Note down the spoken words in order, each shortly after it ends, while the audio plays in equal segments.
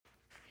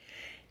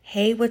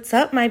Hey, what's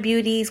up, my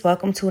beauties?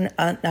 Welcome to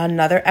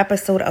another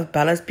episode of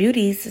Bella's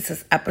Beauties. This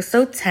is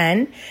episode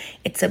 10.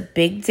 It's a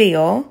big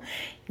deal.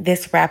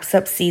 This wraps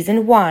up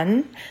season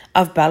 1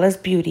 of Bella's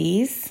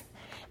Beauties.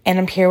 And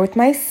I'm here with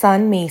my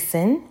son,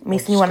 Mason.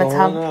 Mason, you want to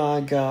tell... What's going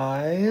on,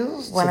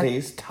 guys?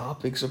 Today's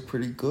topic's a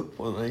pretty good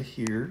one, I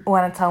hear.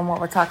 Want to tell them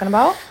what we're talking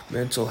about?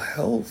 Mental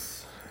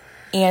health.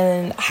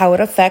 And how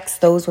it affects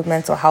those with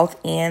mental health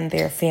and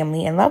their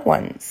family and loved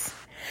ones.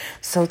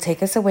 So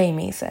take us away,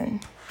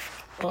 Mason.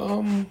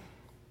 To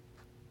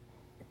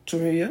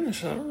be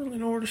honest, I don't really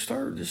know where to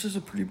start. This is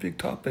a pretty big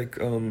topic.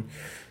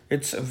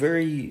 It's a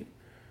very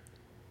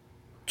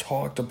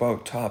talked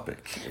about topic.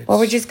 Well,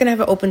 we're just going to have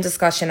an open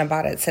discussion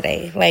about it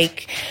today.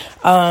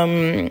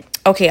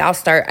 Okay, I'll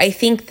start. I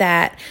think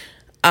that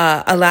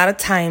a lot of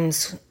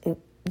times,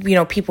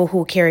 people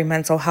who carry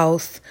mental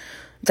health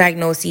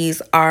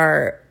diagnoses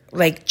are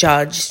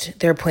judged.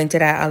 They're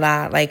pointed at a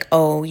lot,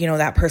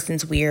 that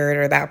person's weird,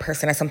 or that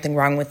person has something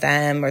wrong with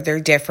them, or they're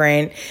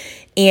different.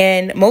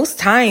 And most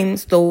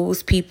times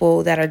those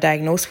people that are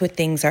diagnosed with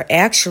things are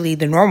actually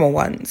the normal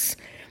ones,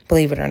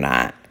 believe it or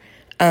not.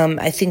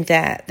 I think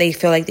that they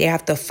feel like they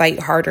have to fight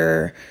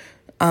harder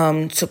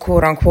to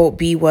quote unquote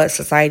be what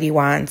society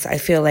wants. I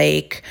feel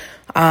like,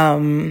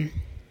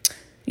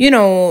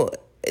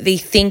 they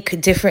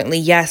think differently,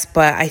 yes,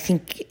 but I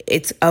think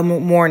it's a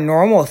more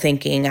normal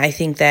thinking. I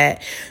think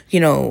that,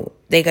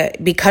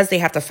 because they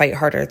have to fight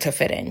harder to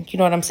fit in. You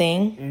know what I'm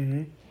saying?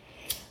 Mm-hmm.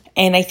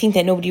 And I think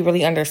that nobody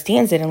really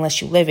understands it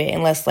unless you live it,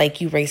 unless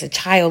you raise a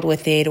child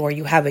with it or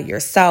you have it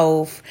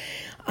yourself.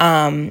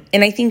 And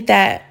I think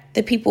that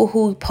the people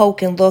who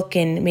poke and look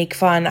and make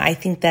fun, I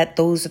think that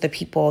those are the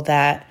people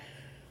that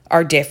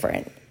are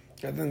different.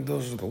 I think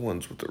those are the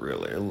ones with the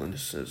real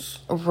illnesses.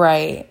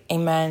 Right.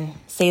 Amen.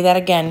 Say that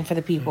again for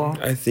the people.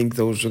 I think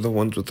those are the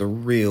ones with the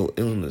real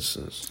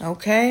illnesses.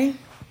 Okay. And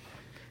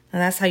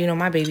that's how you know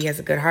my baby has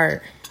a good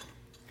heart.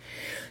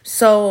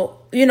 So,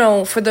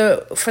 for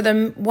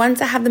the ones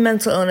that have the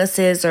mental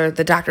illnesses, or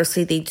the doctors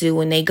say they do,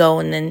 when they go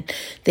and then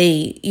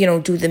they,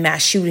 do the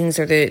mass shootings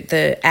or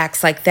the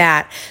acts like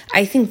that,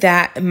 I think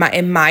that,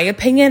 in my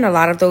opinion, a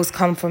lot of those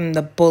come from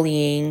the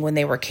bullying. When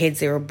they were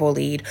kids, they were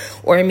bullied.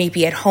 Or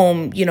maybe at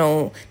home,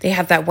 they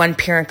have that one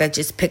parent that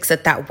just picks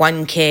at that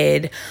one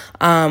kid,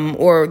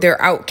 or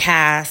they're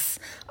outcasts.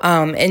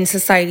 And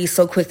society's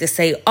so quick to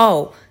say,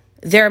 oh,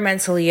 they're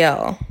mentally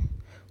ill.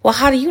 Well,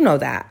 how do you know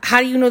that?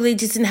 How do you know they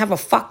just didn't have a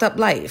fucked up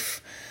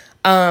life?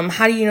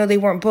 How do you know they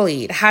weren't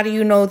bullied? How do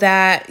you know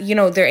that,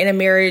 they're in a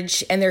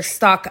marriage and they're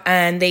stuck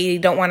and they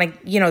don't want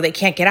to, they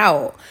can't get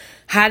out?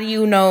 How do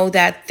you know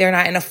that they're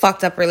not in a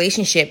fucked up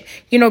relationship?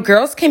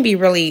 Girls can be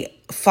really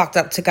fucked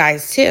up to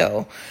guys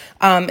too.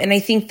 And I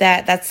think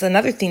that that's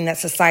another thing that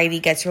society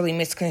gets really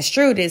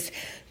misconstrued is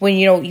when,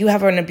 you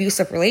have an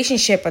abusive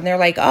relationship and they're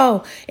like,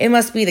 oh, it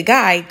must be the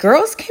guy.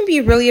 Girls can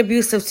be really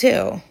abusive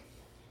too.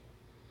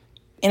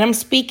 And I'm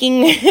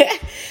speaking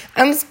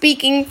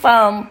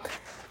from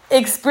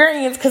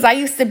experience because I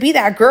used to be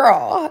that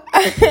girl.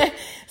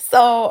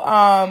 So,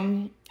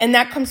 and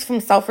that comes from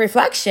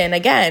self-reflection.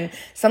 Again,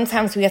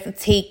 sometimes we have to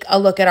take a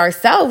look at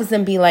ourselves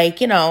and be like,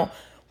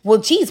 well,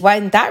 geez, why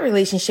didn't that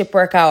relationship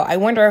work out? I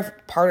wonder if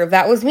part of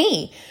that was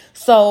me.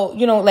 So,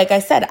 like I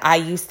said, I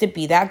used to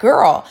be that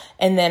girl.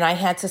 And then I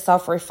had to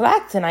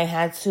self-reflect and I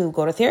had to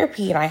go to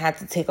therapy and I had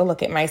to take a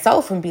look at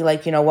myself and be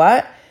like, you know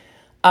what?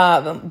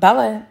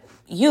 Bella,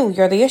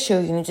 you're the issue.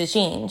 You need to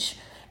change.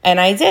 And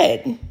I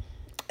did.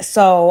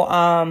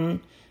 So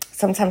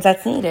sometimes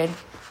that's needed.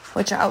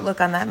 What's your outlook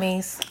on that,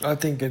 Mace? I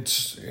think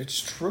it's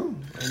true.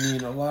 I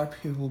mean, a lot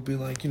of people will be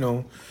like, and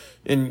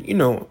I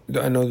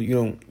know you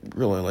don't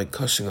really like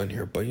cussing on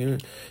here, but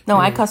No,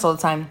 I cuss all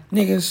the time.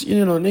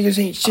 Niggas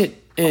ain't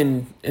shit.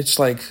 And it's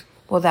like,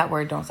 well, that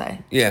word don't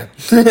say. Yeah.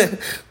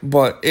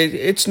 But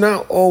it's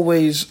not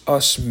always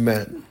us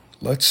men.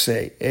 Let's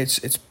say it's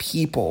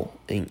people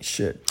ain't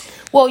shit.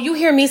 Well, you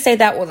hear me say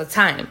that all the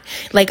time.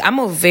 I'm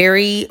a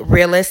very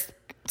realist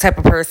type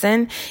of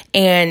person.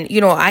 And,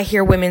 I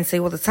hear women say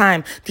all the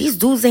time, these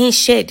dudes ain't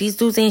shit. These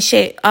dudes ain't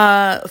shit.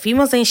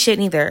 Females ain't shit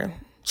neither.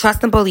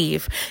 Trust and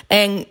believe.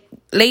 And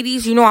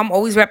ladies, I'm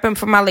always repping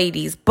for my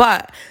ladies.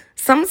 But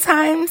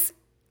sometimes,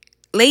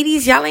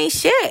 ladies, y'all ain't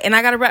shit. And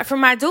I got to rep for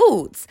my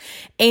dudes.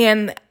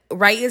 And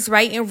right is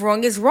right and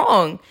wrong is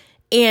wrong.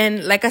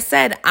 And like I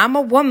said, I'm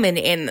a woman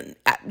and,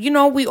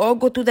 we all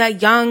go through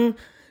that young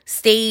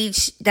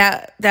stage,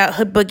 that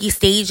hood boogie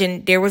stage.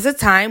 And there was a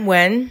time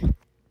when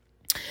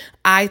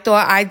I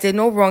thought I did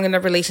no wrong in a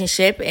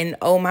relationship and,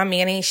 oh, my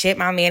man ain't shit.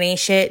 My man ain't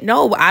shit.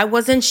 No, I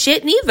wasn't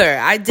shit neither.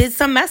 I did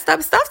some messed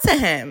up stuff to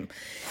him.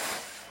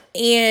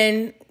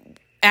 And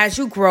as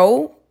you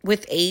grow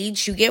with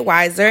age, you get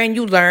wiser and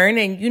you learn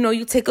and,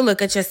 you take a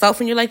look at yourself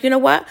and you're like, you know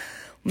what?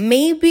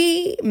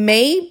 Maybe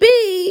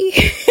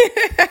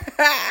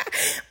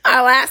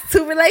our last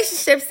 2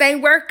 relationships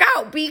ain't work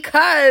out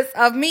because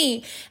of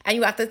me. And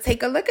you have to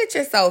take a look at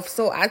yourself.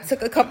 So I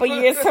took a couple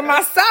years to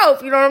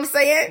myself. You know what I'm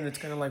saying? And it's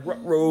kind of like,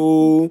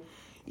 roll.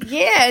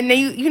 Yeah. And then,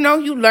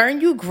 you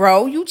learn, you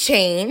grow, you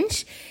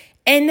change.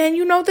 And then,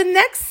 the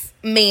next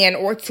man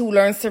or two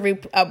learns to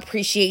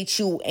appreciate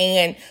you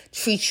and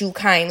treat you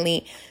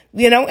kindly.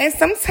 And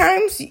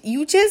sometimes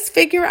you just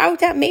figure out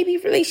that maybe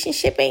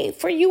relationship ain't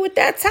for you at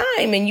that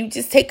time, and you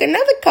just take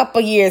another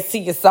couple years to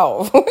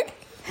yourself.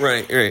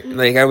 Right.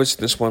 Like, I was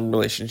in this one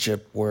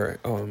relationship where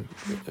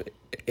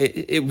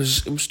it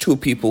was two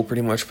people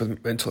pretty much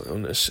with mental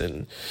illness,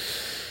 and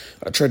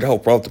I tried to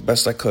help her out the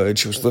best I could.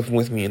 She was living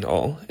with me and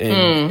all,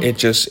 and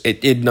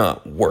it did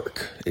not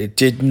work. It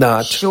did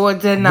not. Sure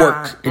did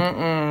not.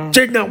 It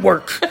did not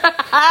work.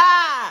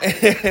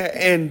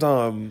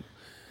 And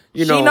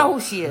she know who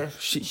she is.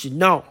 She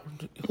know.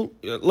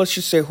 Let's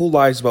just say, who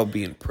lies about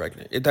being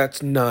pregnant?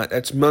 That's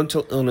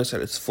mental illness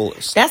at its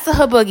fullest. That's a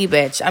boogie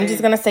bitch. I'm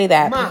just gonna say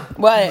that. Ma.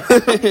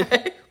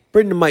 What?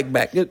 Bring the mic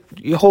back.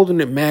 You're holding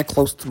it mad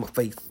close to my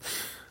face.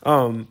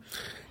 And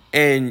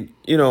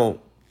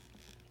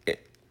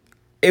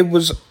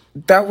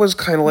that was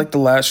kind of like the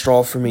last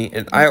straw for me.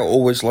 And I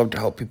always love to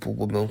help people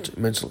with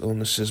mental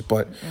illnesses,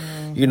 but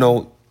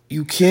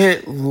you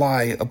can't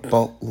lie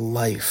about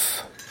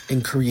life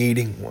in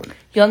creating one.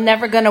 You're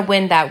never gonna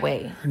win that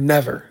way.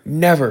 Never.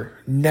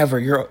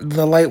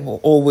 The light will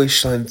always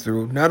shine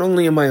through. Not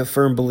only am I a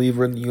firm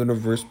believer in the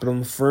universe, but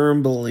I'm a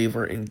firm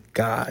believer in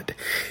God.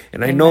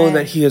 And I know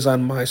that He is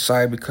on my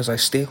side because I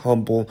stay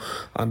humble,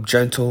 I'm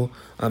gentle,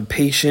 I'm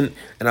patient,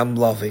 and I'm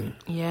loving.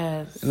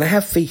 Yes. And I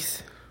have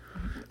faith.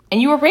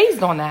 And you were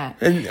raised on that.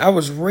 And I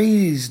was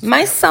raised.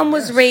 My son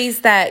was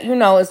raised that,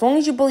 as long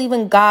as you believe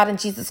in God and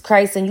Jesus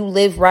Christ and you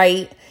live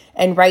right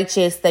and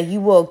righteous, that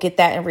you will get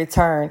that in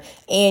return.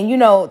 And,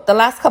 the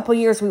last couple of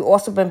years, we've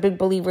also been big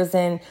believers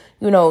in,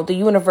 the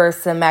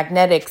universe and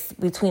magnetics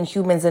between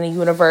humans and the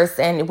universe.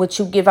 And what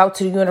you give out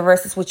to the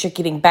universe is what you're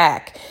getting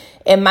back.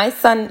 And my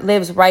son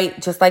lives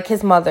right, just like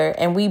his mother.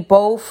 And we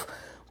both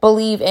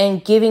believe in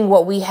giving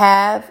what we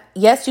have.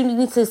 Yes, you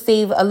need to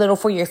save a little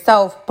for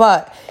yourself.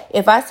 But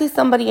if I see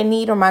somebody in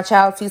need or my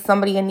child sees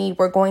somebody in need,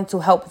 we're going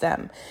to help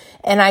them.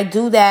 And I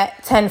do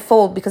that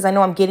tenfold because I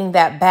know I'm getting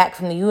that back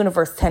from the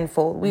universe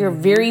tenfold. We are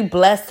very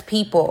blessed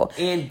people.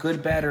 And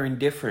good, bad, or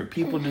indifferent.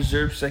 People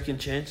deserve second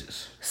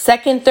chances.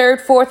 Second,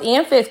 third, fourth,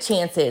 and fifth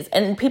chances.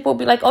 And people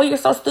be like, oh, you're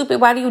so stupid.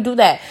 Why do you do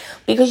that?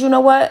 Because you know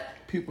what?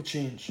 People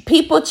change.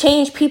 People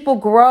change. People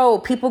grow.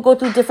 People go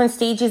through different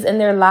stages in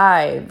their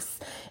lives.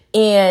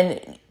 And,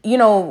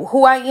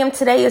 who I am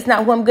today is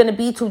not who I'm going to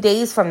be 2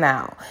 days from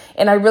now.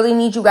 And I really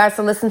need you guys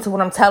to listen to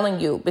what I'm telling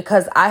you,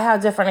 because I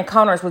have different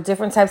encounters with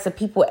different types of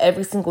people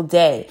every single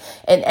day.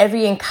 And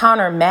every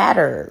encounter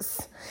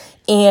matters.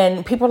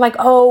 And people are like,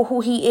 oh, who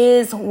he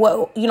is,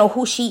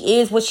 who she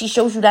is, what she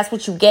shows you, that's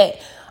what you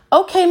get.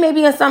 Okay,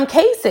 maybe in some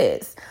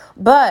cases.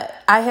 But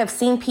I have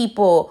seen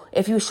people,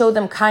 if you show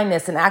them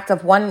kindness, an act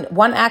of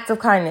one act of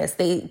kindness,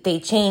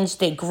 they change,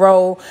 they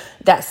grow,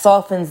 that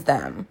softens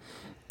them.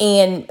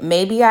 And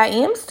maybe I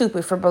am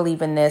stupid for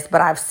believing this,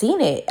 but I've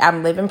seen it.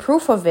 I'm living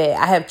proof of it.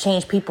 I have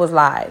changed people's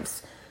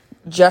lives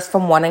just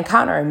from one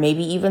encounter,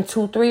 maybe even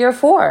 2, 3, or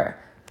 4.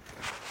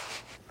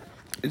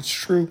 It's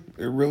true.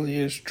 It really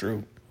is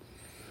true.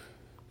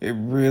 It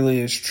really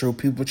is true.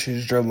 People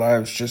change their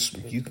lives.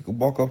 You could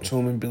walk up to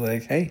them and be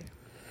like, hey,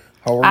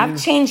 how are you? I've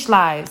changed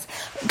lives.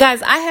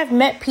 Guys, I have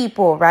met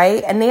people,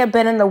 right? And they have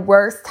been in the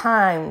worst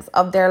times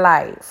of their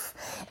life.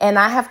 And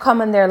I have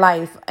come in their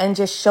life and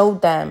just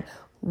showed them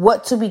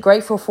what to be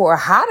grateful for,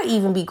 how to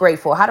even be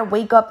grateful, how to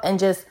wake up and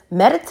just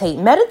meditate.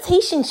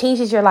 Meditation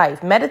changes your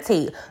life.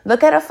 Meditate.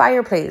 Look at a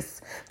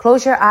fireplace.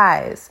 Close your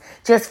eyes.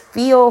 Just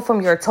feel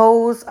from your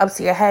toes up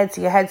to your head,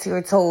 to your head, to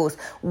your toes.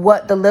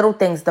 What the little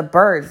things, the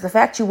birds, the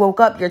fact you woke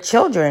up, your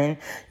children,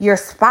 your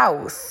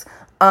spouse.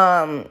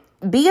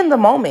 Be in the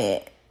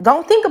moment.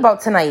 Don't think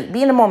about tonight.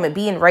 Be in the moment.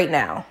 Be in right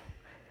now.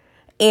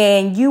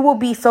 And you will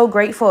be so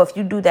grateful if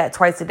you do that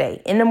twice a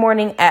day, in the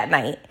morning, at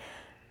night.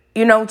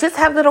 Just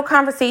have little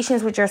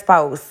conversations with your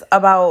spouse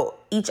about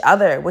each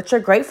other, what you're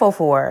grateful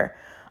for.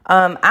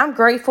 I'm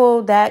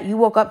grateful that you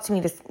woke up to me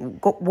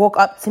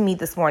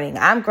this morning.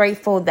 I'm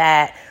grateful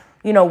that,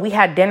 we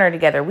had dinner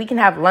together. We can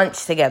have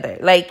lunch together.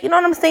 Like, you know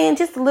what I'm saying?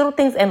 Just little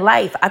things in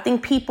life. I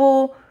think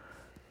people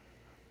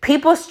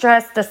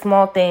stress the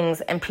small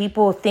things and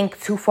people think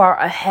too far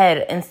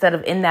ahead instead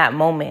of in that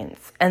moment.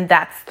 And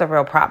that's the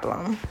real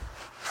problem.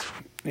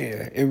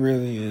 Yeah, it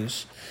really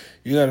is.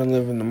 You got to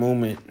live in the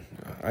moment.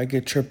 I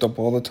get tripped up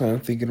all the time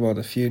thinking about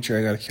the future.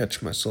 I got to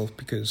catch myself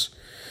because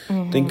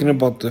thinking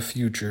about the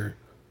future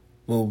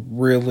will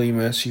really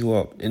mess you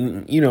up.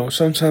 And,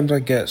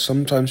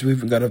 sometimes we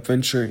even got to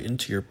venture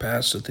into your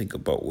past to think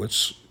about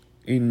what's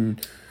in.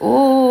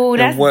 Ooh,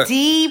 that's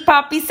deep,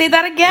 Poppy. Say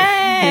that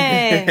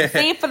again.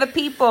 Say it for the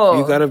people.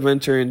 You got to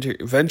venture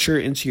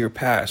into your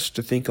past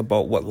to think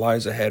about what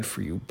lies ahead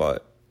for you.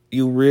 But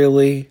you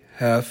really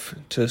have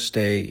to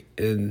stay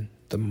in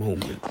the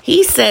moment.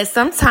 He says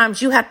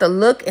sometimes you have to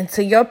look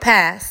into your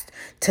past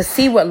to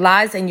see what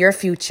lies in your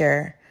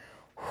future.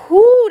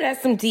 Whoo,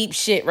 that's some deep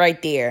shit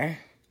right there.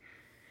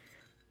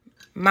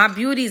 My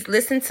beauties,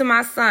 listen to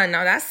my son.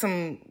 Now that's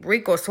some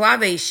Rico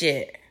Suave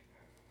shit.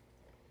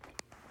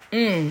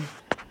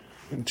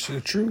 It's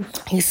the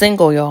truth. He's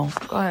single, y'all.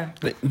 Go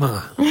ahead.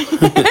 Ma.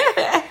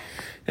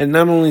 And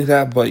not only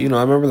that, but, I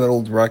remember that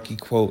old Rocky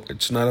quote.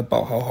 It's not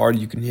about how hard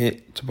you can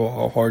hit. It's about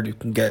how hard you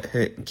can get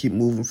hit and keep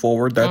moving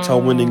forward. That's how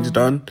winning's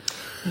done.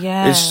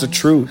 Yeah. It's the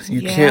truth.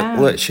 You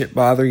can't let shit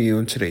bother you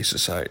in today's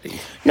society.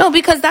 No,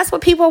 because that's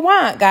what people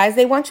want, guys.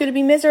 They want you to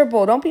be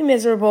miserable. Don't be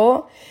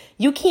miserable.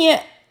 You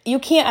can't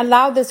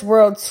allow this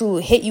world to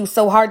hit you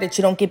so hard that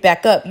you don't get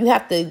back up. You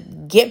have to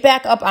get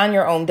back up on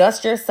your own.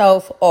 Dust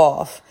yourself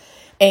off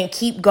and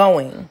keep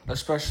going.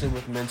 Especially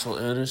with mental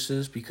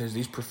illnesses, because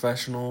these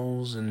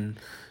professionals and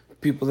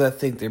people that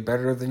think they're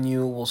better than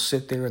you will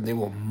sit there and they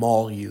will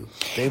maul you.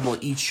 They will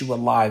eat you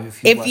alive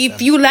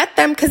if you let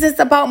them, because it's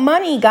about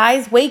money,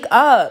 guys. Wake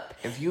up.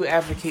 If you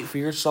advocate for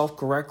yourself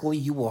correctly,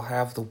 you will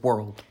have the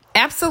world.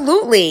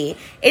 Absolutely.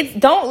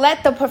 Don't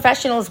let the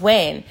professionals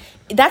win.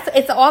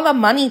 It's all a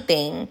money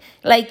thing.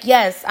 Like,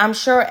 yes, I'm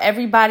sure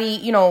everybody,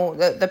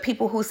 the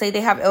people who say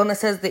they have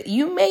illnesses, that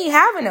you may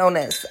have an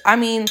illness. I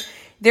mean,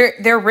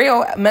 they're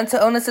real. Mental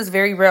illness is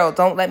very real.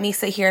 Don't let me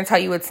sit here and tell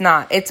you it's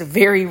not. It's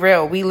very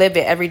real. We live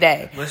it every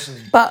day. Listen.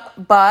 But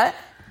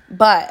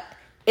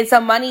it's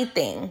a money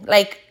thing.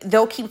 Like,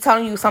 they'll keep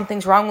telling you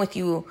something's wrong with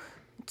you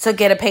to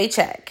get a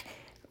paycheck.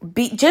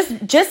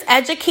 Just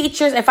educate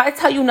yourself. If I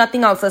tell you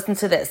nothing else, listen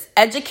to this.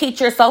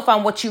 Educate yourself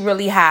on what you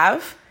really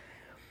have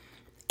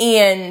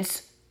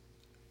and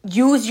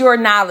use your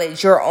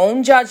knowledge, your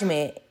own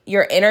judgment,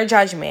 your inner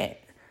judgment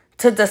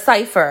to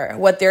decipher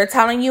what they're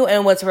telling you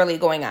and what's really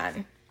going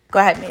on. Go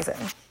ahead, Mason.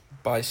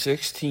 By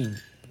 16,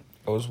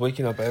 I was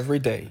waking up every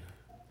day.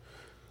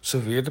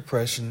 Severe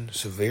depression,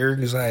 severe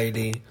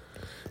anxiety,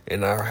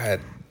 and I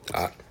had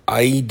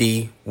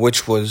IED,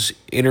 which was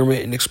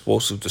intermittent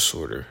explosive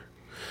disorder.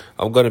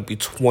 I'm going to be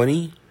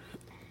 20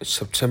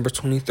 September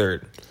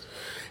 23rd,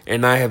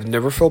 and I have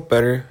never felt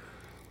better.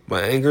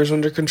 My anger is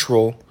under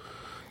control.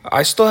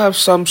 I still have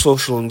some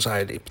social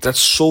anxiety, but that's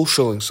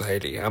social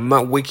anxiety. I'm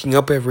not waking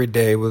up every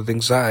day with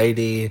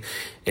anxiety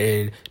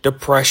and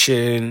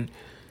depression.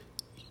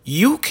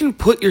 You can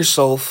put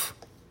yourself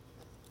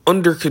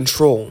under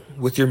control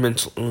with your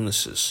mental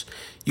illnesses.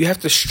 You have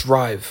to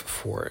strive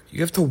for it.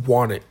 You have to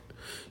want it.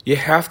 You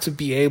have to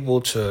be able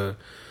to,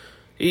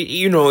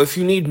 if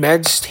you need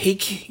meds,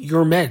 take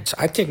your meds.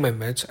 I take my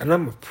meds, and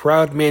I'm a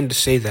proud man to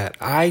say that.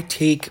 I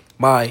take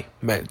my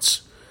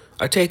meds.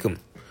 I take them.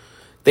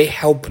 They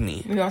help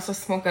me. You also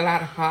smoke a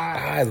lot of pot.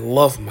 I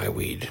love my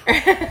weed.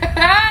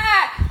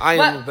 I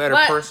am a better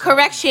person.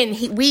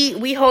 Correction,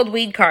 we hold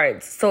weed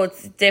cards, so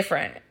it's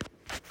different.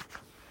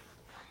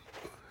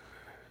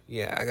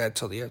 Yeah, I gotta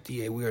tell the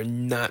FDA, we are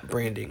not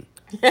branding.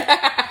 We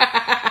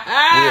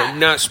are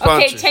not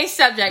sponsored. Okay, change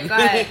subject. Go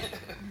ahead.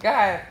 Go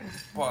ahead.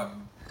 But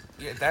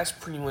yeah, that's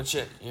pretty much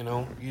it. You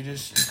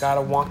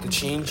gotta want the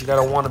change. You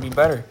gotta want to be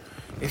better.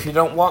 If you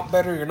don't want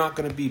better, you're not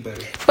gonna be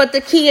better. But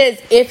the key is,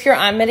 if you're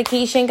on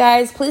medication,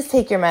 guys, please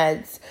take your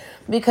meds,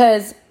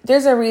 because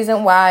there's a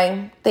reason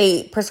why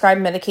they prescribe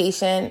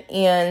medication,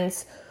 and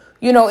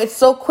it's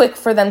so quick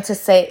for them to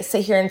sit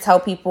here and tell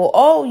people,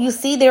 oh, you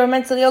see, they were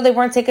mentally ill, they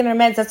weren't taking their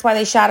meds, that's why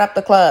they shot up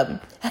the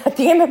club. At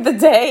the end of the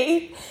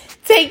day,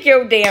 take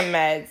your damn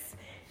meds.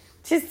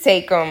 Just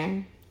take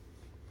them.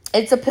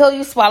 It's a pill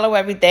you swallow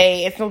every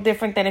day. It's no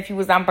different than if you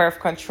was on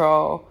birth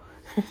control.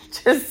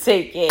 Just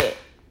take it.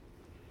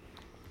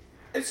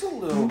 It's a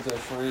little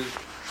different.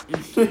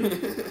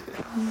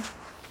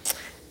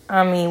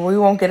 I mean, we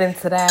won't get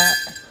into that.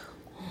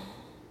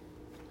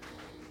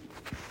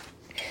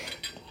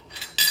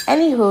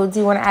 Anywho, do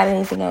you want to add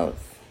anything else?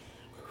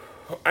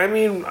 I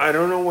mean, I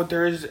don't know what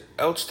there is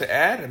else to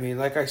add. I mean,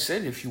 like I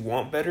said, if you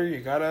want better,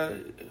 you gotta...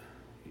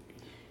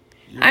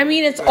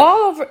 It's all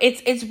over.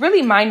 It's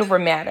really mind over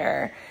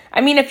matter. I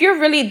mean, if you're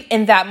really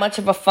in that much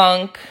of a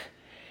funk,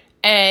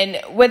 and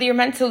whether you're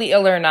mentally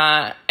ill or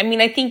not,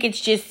 I think it's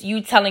just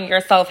you telling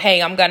yourself,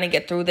 hey, I'm going to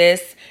get through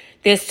this.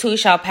 This too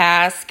shall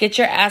pass. Get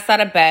your ass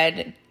out of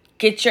bed.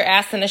 Get your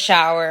ass in the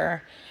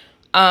shower.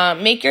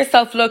 Make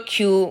yourself look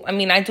cute.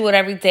 I do it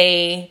every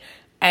day.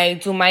 I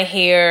do my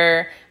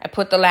hair. I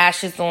put the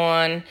lashes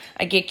on.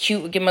 I get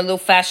cute, get my little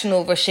Fashion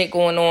Nova shit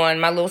going on.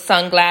 My little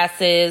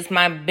sunglasses,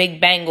 my big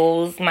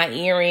bangles, my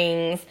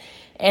earrings.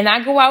 And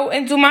I go out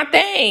and do my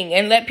thing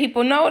and let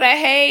people know that,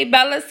 hey,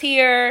 Bella's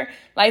here.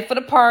 Life for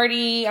the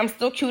party. I'm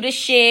still cute as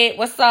shit.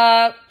 What's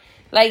up?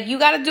 Like, you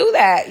got to do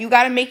that. You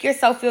got to make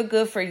yourself feel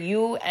good for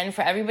you and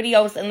for everybody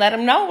else, and let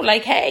them know,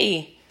 like,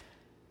 hey,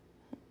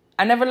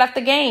 I never left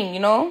the game,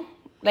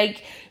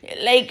 Like,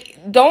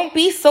 don't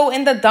be so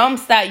in the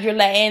dumps that you're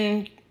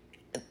letting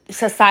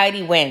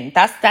society win.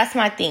 That's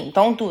my thing.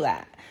 Don't do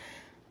that.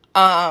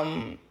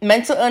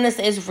 Mental illness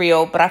is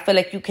real, but I feel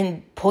like you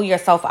can pull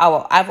yourself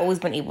out. I've always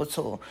been able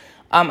to.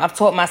 I've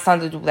taught my son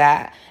to do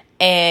that.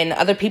 And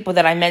other people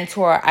that I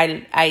mentor,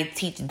 I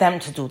teach them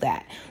to do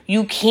that.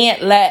 You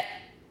can't let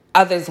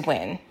others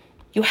win.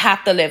 You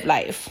have to live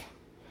life.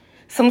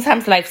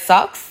 Sometimes life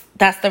sucks.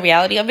 That's the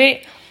reality of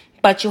it.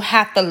 But you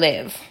have to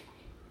live.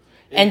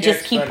 And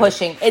just keep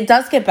pushing. It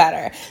does get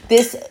better.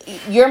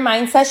 Your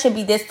mindset should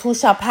be, this too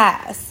shall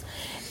pass.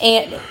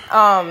 And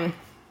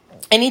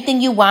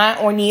anything you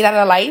want or need out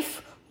of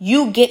life,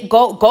 you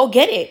go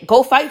get it.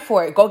 Go fight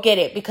for it. Go get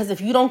it. Because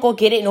if you don't go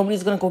get it,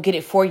 nobody's going to go get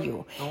it for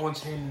you. No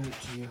one's handing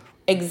it to you.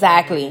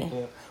 Exactly.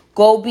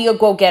 Go be a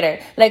go-getter.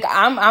 Like,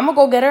 I'm a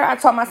go-getter. I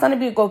taught my son to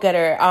be a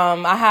go-getter.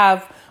 I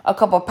have a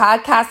couple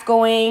podcasts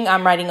going.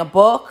 I'm writing a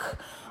book.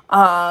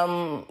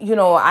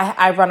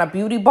 I run a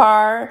beauty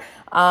bar.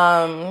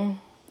 I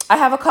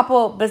have a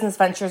couple business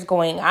ventures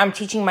going. I'm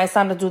teaching my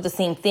son to do the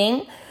same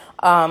thing.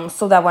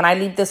 So that when I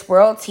leave this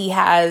world,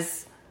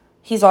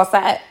 he's all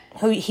set.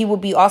 He will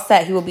be all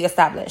set. He will be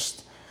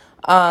established.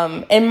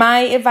 And my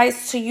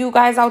advice to you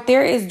guys out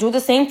there is do the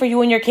same for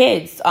you and your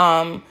kids.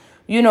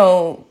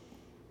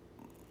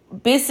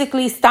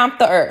 Basically stomp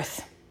the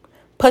earth.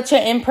 Put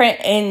your imprint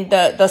in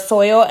the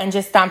soil and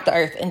just stomp the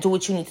earth and do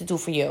what you need to do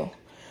for you.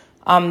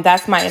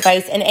 That's my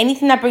advice. And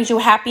anything that brings you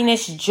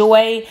happiness,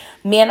 joy,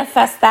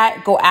 manifest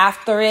that. Go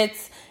after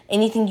it.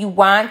 Anything you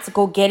want,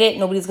 go get it.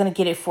 Nobody's going to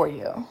get it for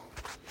you.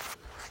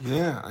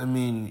 Yeah, I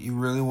mean, you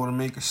really want to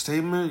make a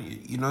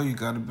statement, you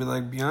got to be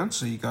like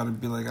Beyonce. You got to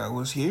be like, I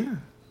was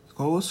here.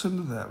 Go listen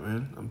to that,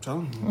 man. I'm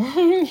telling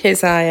you.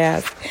 Here's how I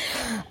ask.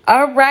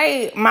 All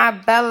right, my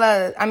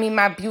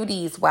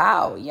beauties.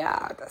 Wow,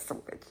 yeah, that's some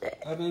good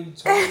shit. I mean,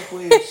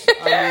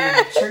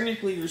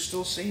 technically, you're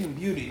still saying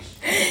beauties.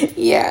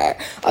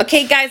 Yeah.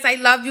 Okay, guys, I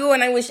love you,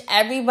 and I wish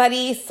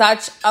everybody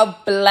such a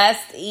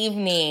blessed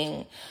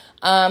evening.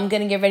 I'm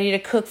going to get ready to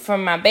cook for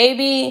my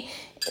baby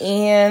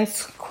and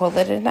call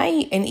it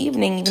an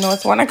evening, even though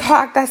it's 1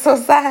 o'clock. That's so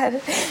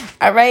sad.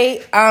 All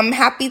right.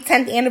 Happy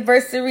 10th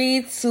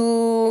anniversary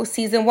to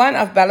season 1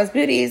 of Bella's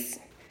Beauties.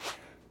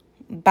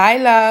 Bye,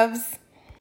 loves.